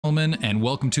gentlemen, and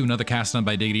welcome to another cast done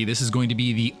by Diggity. This is going to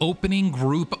be the opening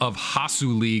group of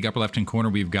Hasuleague. Upper left-hand corner,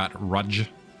 we've got Rotj,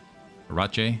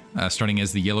 starting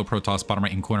as the yellow Protoss. Bottom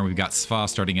right-hand corner, we've got Sva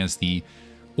starting as the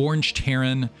orange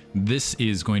Terran. This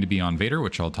is going to be on Vader,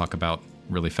 which I'll talk about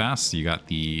really fast. So you got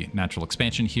the natural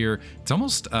expansion here. It's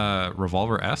almost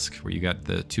Revolver-esque, where you got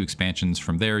the two expansions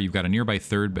from there. You've got a nearby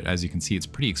third, but as you can see, it's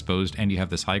pretty exposed, and you have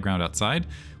this high ground outside,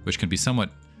 which can be somewhat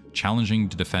challenging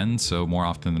to defend. So more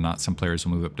often than not, some players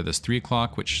will move up to this 3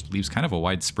 o'clock, which leaves kind of a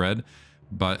wide spread.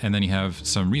 And then you have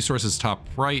some resources top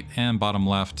right and bottom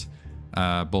left,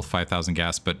 both 5,000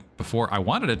 gas. But before, I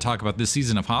wanted to talk about this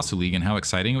season of Hasuleague and how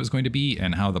exciting it was going to be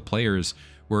and how the players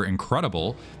were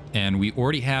incredible. And we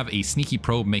already have a sneaky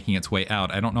probe making its way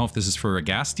out. I don't know if this is for a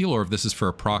gas steal or if this is for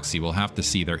a proxy. We'll have to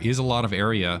see. There is a lot of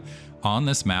area on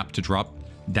this map to drop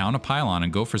down a pylon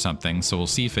and go for something. So we'll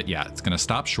see if it's going to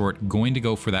stop short, going to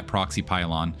go for that proxy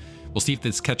pylon. We'll see if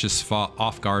this catches Sva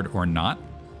off guard or not.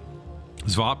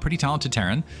 Sva, pretty talented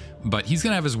Terran, but he's going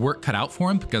to have his work cut out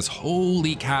for him because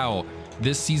holy cow,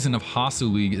 this season of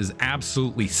Hasuleague is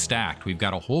absolutely stacked. We've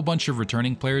got a whole bunch of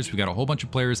returning players. We've got a whole bunch of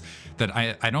players that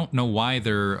I don't know why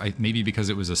they're, maybe because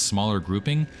it was a smaller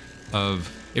grouping of,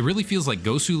 it really feels like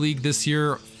Gosu League this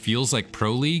year, feels like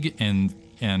Pro League, and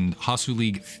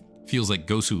Hasuleague feels like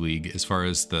Gosu League as far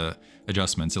as the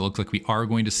adjustments. It looks like we are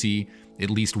going to see at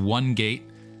least one gate.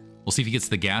 We'll see if he gets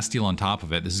the gas steal on top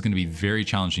of it. This is going to be very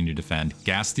challenging to defend.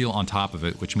 Gas steal on top of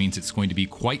it, which means it's going to be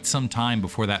quite some time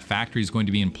before that factory is going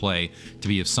to be in play to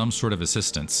be of some sort of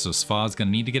assistance. So Sva is going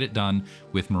to need to get it done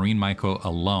with Marine Myco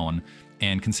alone.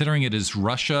 And considering it is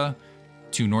Russia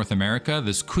to North America,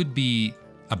 this could be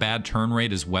a bad turn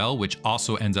rate as well, which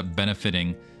also ends up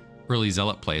benefiting early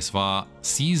Zealot play. Sva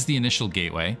sees the initial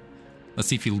gateway. Let's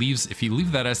see if he leaves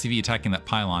that SCV attacking that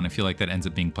pylon. I feel like that ends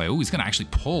up being play. Oh, he's going to actually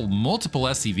pull multiple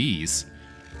SCVs,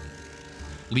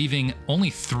 leaving only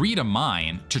 3 to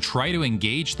mine to try to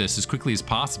engage this as quickly as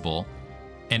possible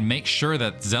and make sure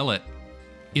that Zealot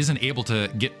isn't able to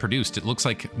get produced. It looks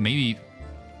like maybe,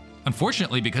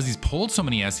 unfortunately, because he's pulled so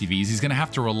many SCVs, he's going to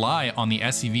have to rely on the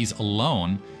SCVs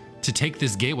alone to take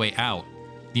this gateway out.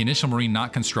 The initial Marine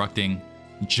not constructing,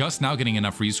 just now getting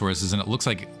enough resources, and it looks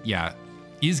like,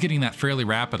 is getting that fairly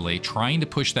rapidly, trying to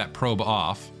push that probe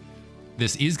off.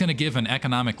 This is going to give an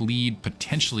economic lead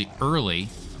potentially early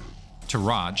to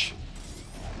Rotj.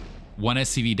 1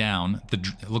 SCV down.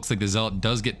 It looks like the Zealot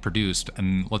does get produced,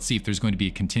 and let's see if there's going to be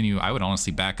a continue. I would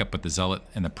honestly back up with the Zealot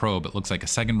and the probe. It looks like a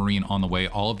second Marine on the way,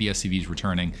 all of the SCVs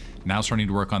returning. Now starting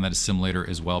to work on that assimilator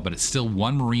as well, but it's still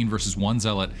 1 Marine versus 1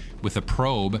 Zealot with a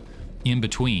probe in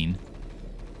between.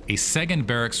 A second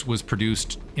barracks was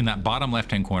produced in that bottom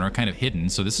left-hand corner, kind of hidden.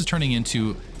 So this is turning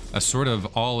into a sort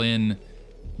of all-in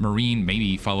Marine,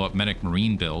 maybe follow-up medic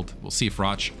Marine build. We'll see if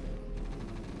Rotj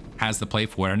has the play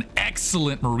for it. An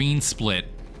excellent Marine split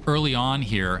early on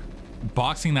here,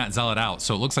 boxing that Zealot out.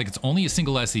 So it looks like it's only a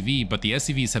single SCV, but the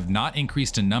SCVs have not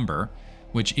increased in number,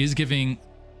 which is giving...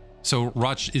 So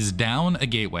Rotj is down a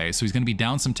gateway, so he's going to be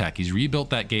down some tech. He's rebuilt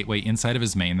that gateway inside of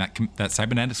his main. That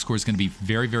cybernetic score is going to be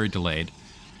very, very delayed.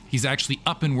 He's actually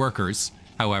up in workers,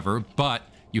 however, but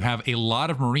you have a lot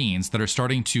of Marines that are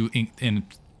starting to, in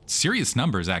serious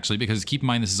numbers actually, because keep in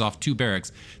mind this is off 2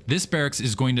 barracks. This barracks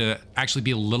is going to actually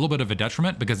be a little bit of a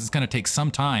detriment because it's going to take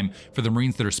some time for the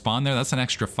Marines that are spawned there. That's an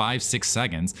extra 5-6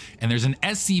 seconds. And there's an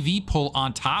SCV pull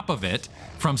on top of it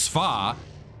from Sva.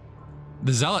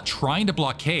 The Zealot trying to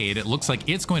blockade. It looks like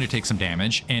it's going to take some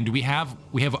damage. And we have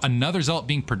another Zealot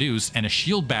being produced and a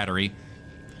shield battery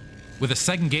with a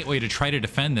second gateway to try to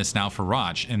defend this now for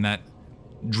Rotj. And that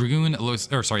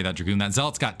that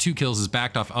Zealot's got 2 kills, is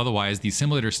backed off otherwise. The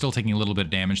assimilator is still taking a little bit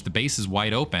of damage. The base is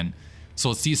wide open. So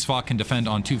let's see if Sva can defend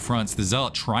on 2 fronts. The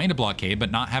Zealot trying to blockade, but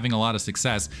not having a lot of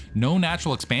success. No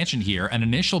natural expansion here. An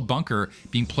initial bunker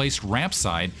being placed ramp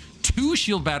side. 2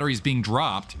 shield batteries being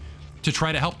dropped to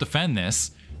try to help defend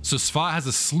this. So Sva has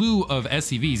a slew of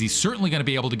SCVs. He's certainly going to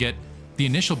be able to get the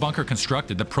initial bunker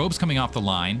constructed. The probe's coming off the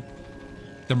line.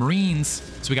 The Marines,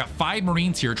 so we got 5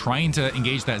 Marines here trying to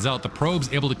engage that Zealot. The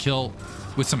probe's able to kill,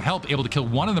 with some help, able to kill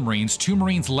 1 of the Marines. 2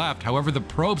 Marines left. However, the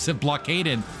probes have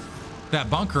blockaded that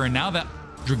bunker, and now that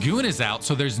Dragoon is out,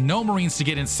 so there's no Marines to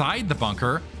get inside the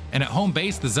bunker. And at home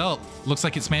base, the Zealot looks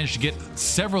like it's managed to get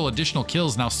several additional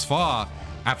kills. Now Sva,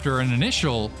 after an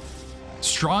initial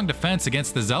strong defense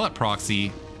against the Zealot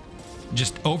proxy,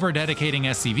 just over-dedicating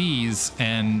SCVs,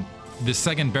 and the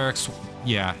second barracks,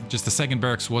 just the second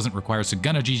barracks wasn't required, so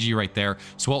gonna GG right there.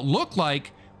 So it looked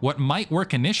like what might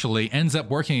work initially ends up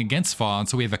working against Sva, and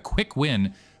so we have a quick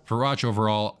win for Rotj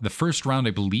overall. The first round,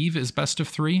 I believe, is best of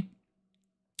 3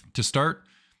 to start.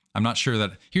 I'm not sure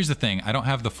that... Here's the thing. I don't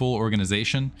have the full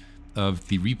organization of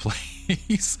the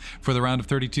replays for the round of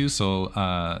 32, so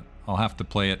I'll have to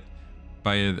play it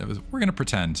by... We're going to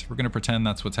pretend. We're going to pretend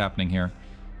that's what's happening here.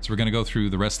 So we're going to go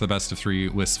through the rest of the best of 3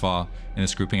 with SFA in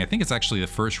this grouping. I think it's actually the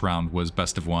first round was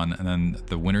best of 1, and then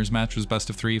the winners match was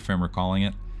best of 3, if I'm recalling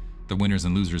it. The winners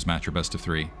and losers match are best of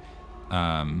 3.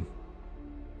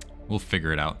 We'll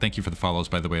figure it out. Thank you for the follows,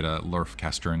 by the way, to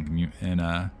Lorfcaster and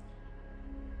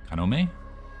Kanome.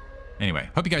 Anyway,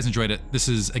 hope you guys enjoyed it. This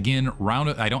is, again, round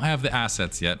of... I don't have the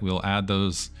assets yet. We'll add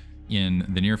those in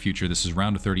the near future. This is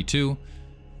round of 32.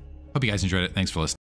 Hope you guys enjoyed it. Thanks for listening.